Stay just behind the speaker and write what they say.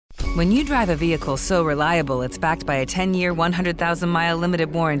When you drive a vehicle so reliable it's backed by a 10-year, 100,000-mile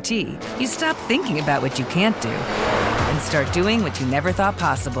limited warranty, you stop thinking about what you can't do and start doing what you never thought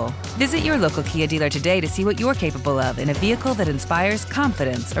possible. Visit your local Kia dealer today to see what you're capable of in a vehicle that inspires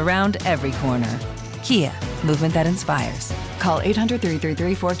confidence around every corner. Kia, movement that inspires. Call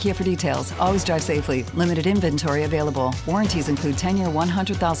 800-333-4KIA for details. Always drive safely. Limited inventory available. Warranties include 10-year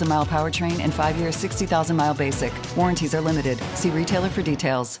 100,000-mile powertrain and 5-year 60,000-mile basic. Warranties are limited. See retailer for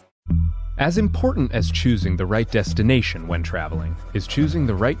details. As important as choosing the right destination when traveling is choosing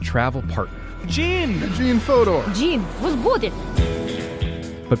the right travel partner. Gene Fodor. Gene, was good.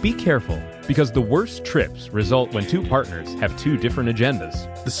 But be careful, because the worst trips result when two partners have two different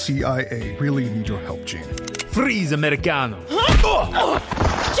agendas. The CIA really need your help, Gene. Freeze, Americano!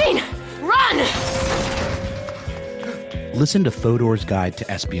 Gene, run! Listen to Fodor's Guide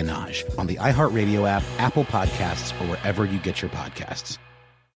to Espionage on the iHeartRadio app, Apple Podcasts, or wherever you get your podcasts.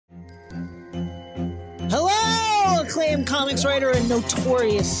 Hello, acclaimed comics writer and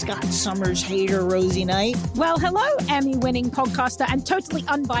notorious Scott Summers hater, Rosie Knight. Well, hello, Emmy-winning podcaster and totally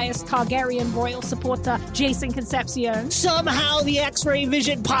unbiased Targaryen royal supporter, Jason Concepcion. Somehow the X-Ray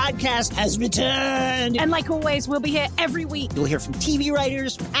Vision podcast has returned. And like always, we'll be here every week. You'll hear from TV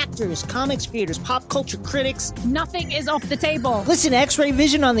writers, actors, comics creators, pop culture critics. Nothing is off the table. Listen to X-Ray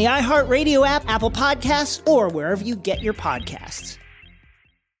Vision on the iHeartRadio app, Apple Podcasts, or wherever you get your podcasts.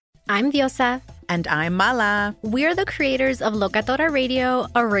 I'm Diosa. And I'm Mala. We're the creators of Locatora Radio,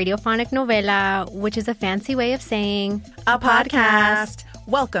 a radiophonic novela, which is a fancy way of saying a podcast.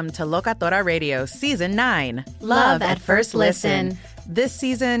 Welcome to Locatora Radio Season 9. Love at First Listen. This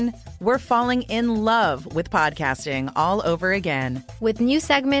season, we're falling in love with podcasting all over again. With new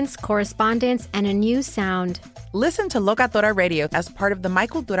segments, correspondence, and a new sound. Listen to Locatora Radio as part of the My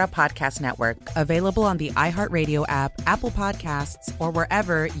Cultura Podcast Network, available on the iHeartRadio app, Apple Podcasts, or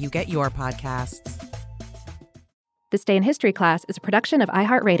wherever you get your podcasts. This Day in History Class is a production of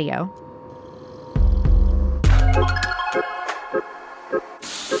iHeartRadio.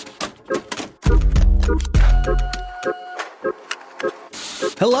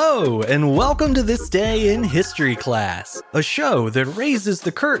 Hello, and welcome to This Day in History Class, a show that raises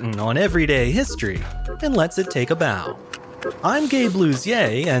the curtain on everyday history and lets it take a bow. I'm Gabe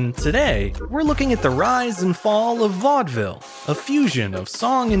Luzier, and today we're looking at the rise and fall of vaudeville, a fusion of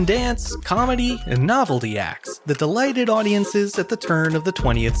song and dance, comedy, and novelty acts that delighted audiences at the turn of the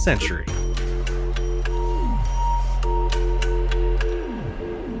 20th century.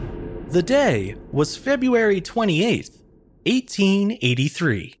 The day was February 28th,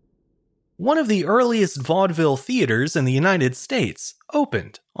 1883. One of the earliest vaudeville theaters in the United States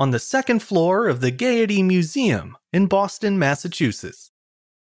opened on the second floor of the Gaiety Museum in Boston, Massachusetts.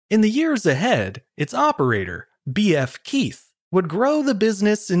 In the years ahead, its operator, B.F. Keith, would grow the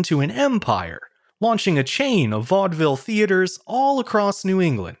business into an empire, launching a chain of vaudeville theaters all across New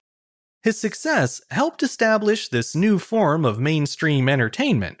England. His success helped establish this new form of mainstream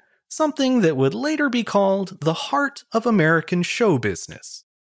entertainment, something that would later be called the heart of American show business.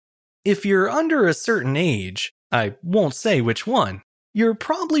 If you're under a certain age, I won't say which one, you're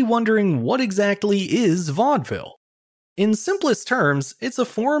probably wondering what exactly is vaudeville. In simplest terms, it's a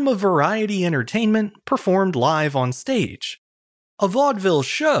form of variety entertainment performed live on stage. A vaudeville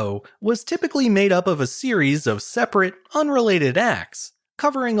show was typically made up of a series of separate, unrelated acts,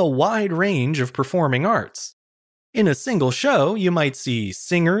 covering a wide range of performing arts. In a single show, you might see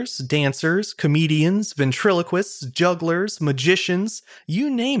singers, dancers, comedians, ventriloquists, jugglers, magicians, you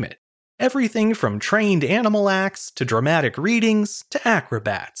name it. Everything from trained animal acts to dramatic readings to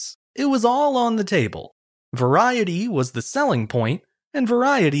acrobats. It was all on the table. Variety was the selling point, and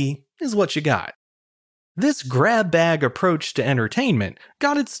variety is what you got. This grab-bag approach to entertainment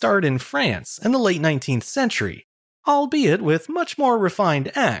got its start in France in the late 19th century, albeit with much more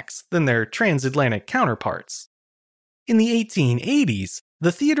refined acts than their transatlantic counterparts. In the 1880s,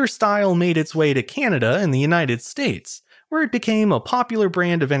 the theater style made its way to Canada and the United States, where it became a popular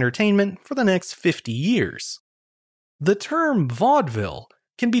brand of entertainment for the next 50 years. The term vaudeville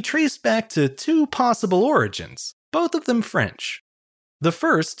can be traced back to two possible origins, both of them French. The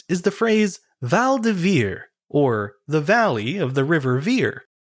first is the phrase Val de Vire, or the Valley of the River Vire.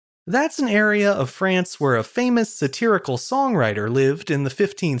 That's an area of France where a famous satirical songwriter lived in the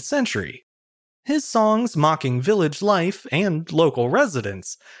 15th century. His songs mocking village life and local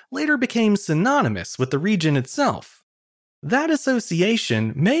residents later became synonymous with the region itself. That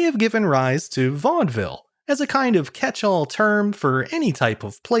association may have given rise to vaudeville as a kind of catch-all term for any type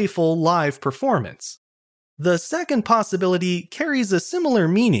of playful live performance. The second possibility carries a similar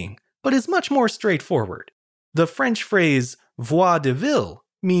meaning, but is much more straightforward. The French phrase vaudeville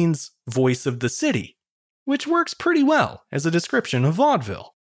means voice of the city, which works pretty well as a description of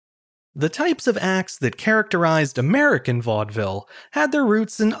vaudeville. The types of acts that characterized American vaudeville had their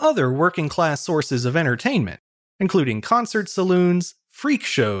roots in other working-class sources of entertainment, including concert saloons, freak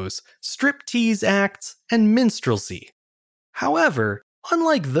shows, striptease acts, and minstrelsy. However,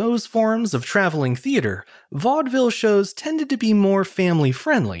 unlike those forms of traveling theater, vaudeville shows tended to be more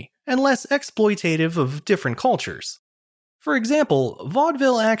family-friendly and less exploitative of different cultures. For example,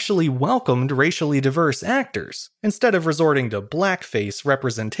 vaudeville actually welcomed racially diverse actors, instead of resorting to blackface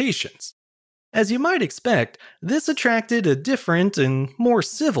representations. As you might expect, this attracted a different and more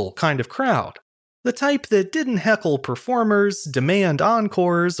civil kind of crowd. The type that didn't heckle performers, demand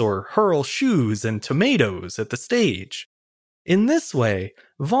encores, or hurl shoes and tomatoes at the stage. In this way,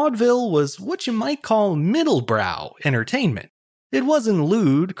 vaudeville was what you might call middle-brow entertainment. It wasn't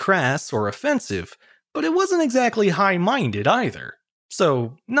lewd, crass, or offensive, but it wasn't exactly high-minded either.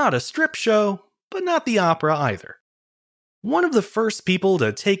 So, not a strip show, but not the opera either. One of the first people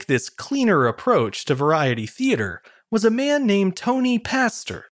to take this cleaner approach to variety theater was a man named Tony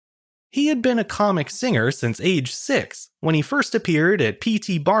Pastor. He had been a comic singer since age 6 when he first appeared at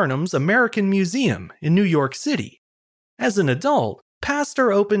P.T. Barnum's American Museum in New York City. As an adult,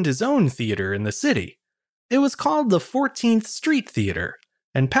 Pastor opened his own theater in the city. It was called the 14th Street Theater,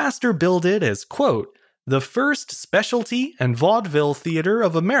 and Pastor billed it as, quote, the first specialty and vaudeville theater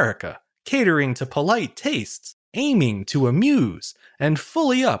of America, catering to polite tastes, aiming to amuse, and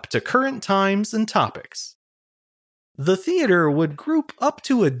fully up to current times and topics. The theater would group up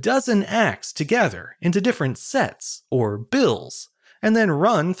to a dozen acts together into different sets, or bills, and then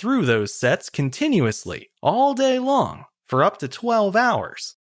run through those sets continuously, all day long, for up to 12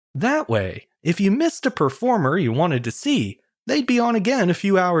 hours. That way, if you missed a performer you wanted to see, they'd be on again a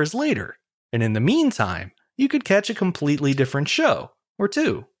few hours later, and in the meantime, you could catch a completely different show, or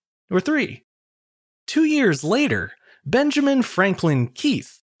 2, or 3. 2 years later, Benjamin Franklin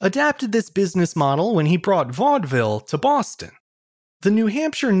Keith adapted this business model when he brought vaudeville to Boston. The New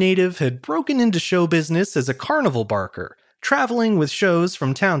Hampshire native had broken into show business as a carnival barker, traveling with shows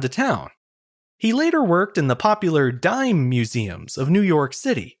from town to town. He later worked in the popular dime museums of New York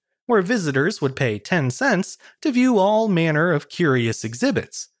City, where visitors would pay 10 cents to view all manner of curious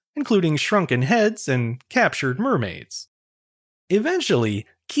exhibits, including shrunken heads and captured mermaids. Eventually,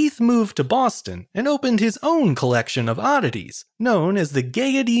 Keith moved to Boston and opened his own collection of oddities, known as the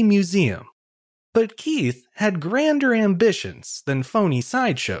Gaiety Museum. But Keith had grander ambitions than phony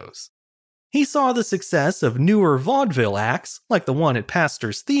sideshows. He saw the success of newer vaudeville acts, like the one at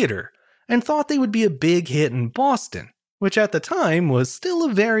Pastor's Theater, and thought they would be a big hit in Boston, which at the time was still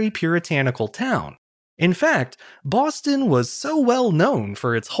a very puritanical town. In fact, Boston was so well known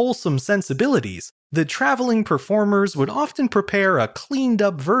for its wholesome sensibilities that traveling performers would often prepare a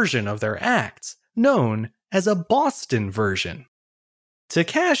cleaned-up version of their acts, known as a Boston version. To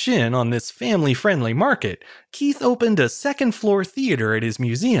cash in on this family-friendly market, Keith opened a second-floor theater at his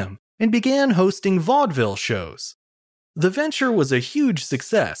museum and began hosting vaudeville shows. The venture was a huge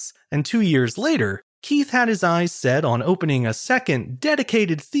success, and 2 years later, Keith had his eyes set on opening a second,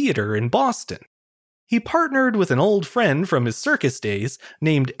 dedicated theater in Boston. He partnered with an old friend from his circus days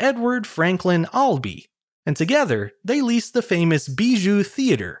named Edward Franklin Albee, and together they leased the famous Bijou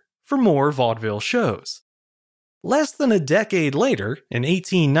Theater for more vaudeville shows. Less than a decade later, in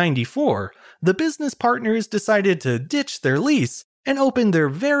 1894, the business partners decided to ditch their lease and open their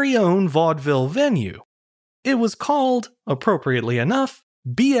very own vaudeville venue. It was called, appropriately enough,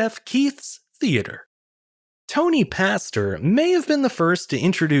 B.F. Keith's Theater. Tony Pastor may have been the first to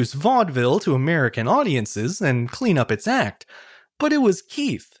introduce vaudeville to American audiences and clean up its act, but it was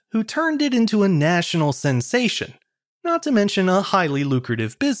Keith who turned it into a national sensation, not to mention a highly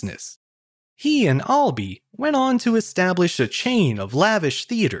lucrative business. He and Albee went on to establish a chain of lavish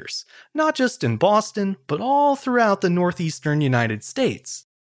theaters, not just in Boston, but all throughout the northeastern United States.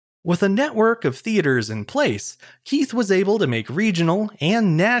 With a network of theaters in place, Keith was able to make regional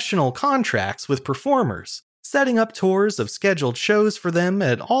and national contracts with performers, setting up tours of scheduled shows for them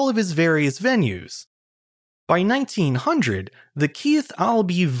at all of his various venues. By 1900, the Keith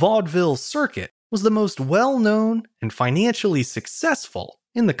Albee vaudeville circuit was the most well-known and financially successful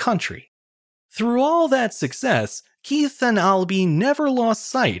in the country. Through all that success, Keith and Albee never lost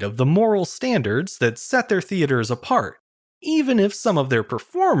sight of the moral standards that set their theaters apart, even if some of their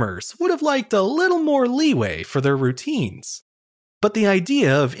performers would have liked a little more leeway for their routines. But the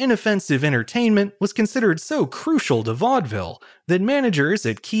idea of inoffensive entertainment was considered so crucial to vaudeville that managers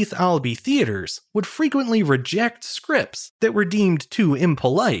at Keith Albee theaters would frequently reject scripts that were deemed too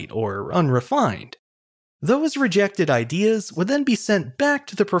impolite or unrefined. Those rejected ideas would then be sent back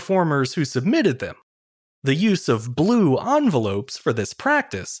to the performers who submitted them. The use of blue envelopes for this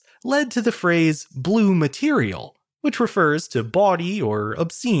practice led to the phrase blue material, which refers to bawdy or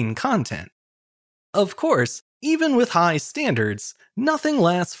obscene content. Of course, even with high standards, nothing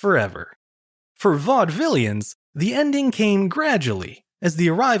lasts forever. For vaudevillians, the ending came gradually, as the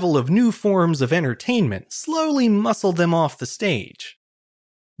arrival of new forms of entertainment slowly muscled them off the stage.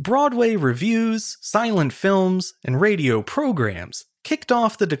 Broadway revues, silent films, and radio programs kicked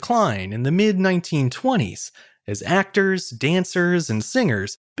off the decline in the mid-1920s as actors, dancers, and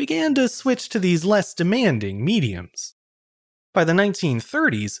singers began to switch to these less demanding mediums. By the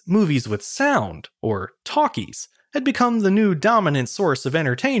 1930s, movies with sound, or talkies, had become the new dominant source of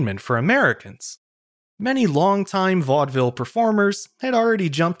entertainment for Americans. Many longtime vaudeville performers had already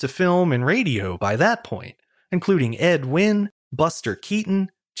jumped to film and radio by that point, including Ed Wynn, Buster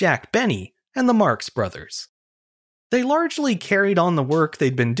Keaton, Jack Benny, and the Marx Brothers. They largely carried on the work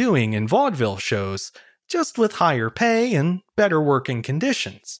they'd been doing in vaudeville shows, just with higher pay and better working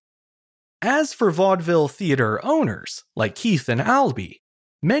conditions. As for vaudeville theater owners, like Keith and Albee,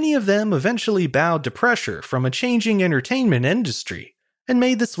 many of them eventually bowed to pressure from a changing entertainment industry and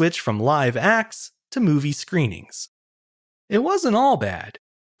made the switch from live acts to movie screenings. It wasn't all bad.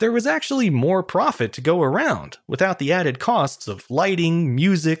 There was actually more profit to go around without the added costs of lighting,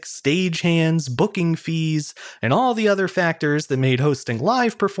 music, stagehands, booking fees, and all the other factors that made hosting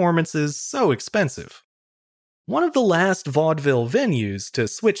live performances so expensive. One of the last vaudeville venues to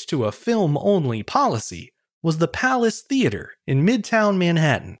switch to a film-only policy was the Palace Theater in Midtown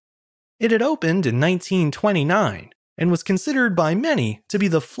Manhattan. It had opened in 1929 and was considered by many to be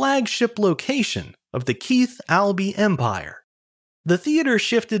the flagship location of the Keith Albee empire. The theater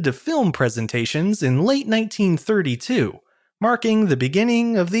shifted to film presentations in late 1932, marking the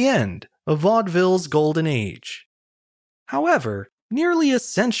beginning of the end of vaudeville's golden age. However, nearly a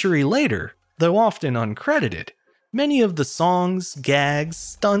century later, though often uncredited, many of the songs, gags,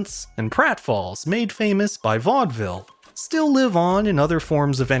 stunts, and pratfalls made famous by vaudeville still live on in other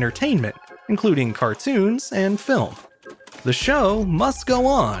forms of entertainment, including cartoons and film. The show must go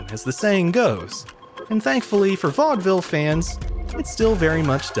on, as the saying goes, and thankfully for vaudeville fans, it still very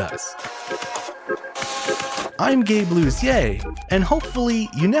much does. I'm Gabe Luzier, and hopefully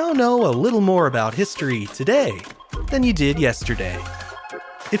you now know a little more about history today than you did yesterday.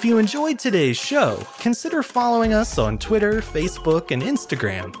 If you enjoyed today's show, consider following us on Twitter, Facebook, and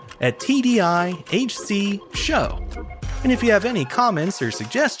Instagram at TDIHC Show. And if you have any comments or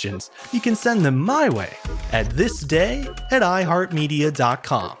suggestions, you can send them my way at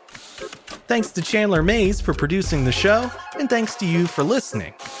thisday@iheartmedia.com. Thanks to Chandler Mays for producing the show, and thanks to you for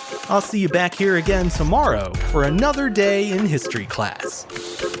listening. I'll see you back here again tomorrow for another day in history class.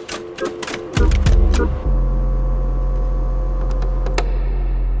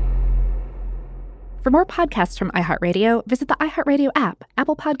 For more podcasts from iHeartRadio, visit the iHeartRadio app,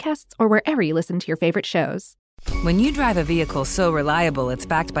 Apple Podcasts, or wherever you listen to your favorite shows. When you drive a vehicle so reliable it's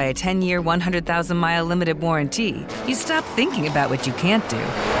backed by a 10-year, 100,000-mile limited warranty, you stop thinking about what you can't do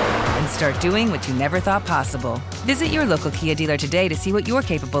and start doing what you never thought possible. Visit your local Kia dealer today to see what you're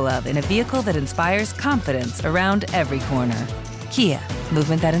capable of in a vehicle that inspires confidence around every corner. Kia,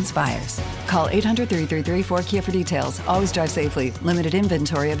 movement that inspires. Call 800-333-4KIA for details. Always drive safely. Limited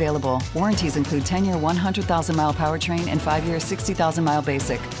inventory available. Warranties include 10-year 100,000-mile powertrain and 5-year 60,000-mile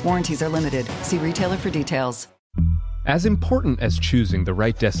basic. Warranties are limited. See retailer for details. As important as choosing the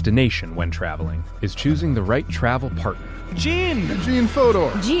right destination when traveling is choosing the right travel partner. Gene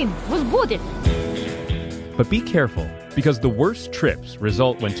Fodor. Gene, was good. But be careful, because the worst trips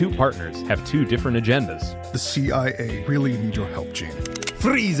result when two partners have two different agendas. The CIA really need your help, Gene.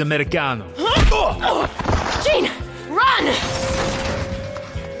 Freeze, Americano! Gene, run!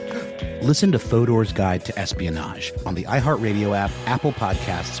 Listen to Fodor's Guide to Espionage on the iHeartRadio app, Apple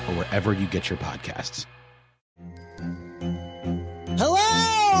Podcasts, or wherever you get your podcasts.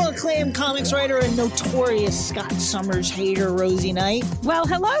 Hello, acclaimed comics writer and notorious Scott Summers hater, Rosie Knight. Well,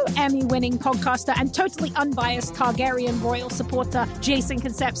 hello, Emmy-winning podcaster and totally unbiased Targaryen royal supporter, Jason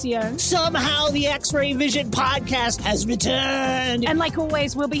Concepcion. Somehow the X-Ray Vision podcast has returned. And like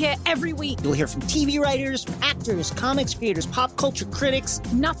always, we'll be here every week. You'll hear from TV writers, actors, comics creators, pop culture critics.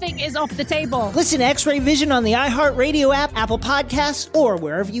 Nothing is off the table. Listen to X-Ray Vision on the iHeartRadio app, Apple Podcasts, or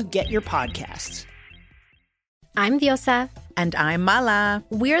wherever you get your podcasts. I'm Diosa. And I'm Mala.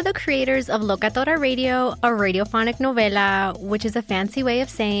 We're the creators of Locatora Radio, a radiophonic novela, which is a fancy way of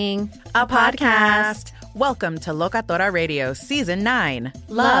saying a podcast. Welcome to Locatora Radio Season 9.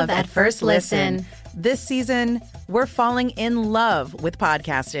 Love at First Listen. This season, We're falling in love with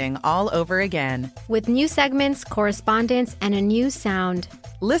podcasting all over again. With new segments, correspondence, and a new sound.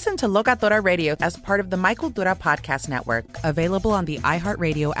 Listen to Locatora Radio as part of the Michael Dura Podcast Network, available on the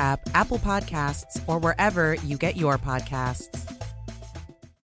iHeartRadio app, Apple Podcasts, or wherever you get your podcasts.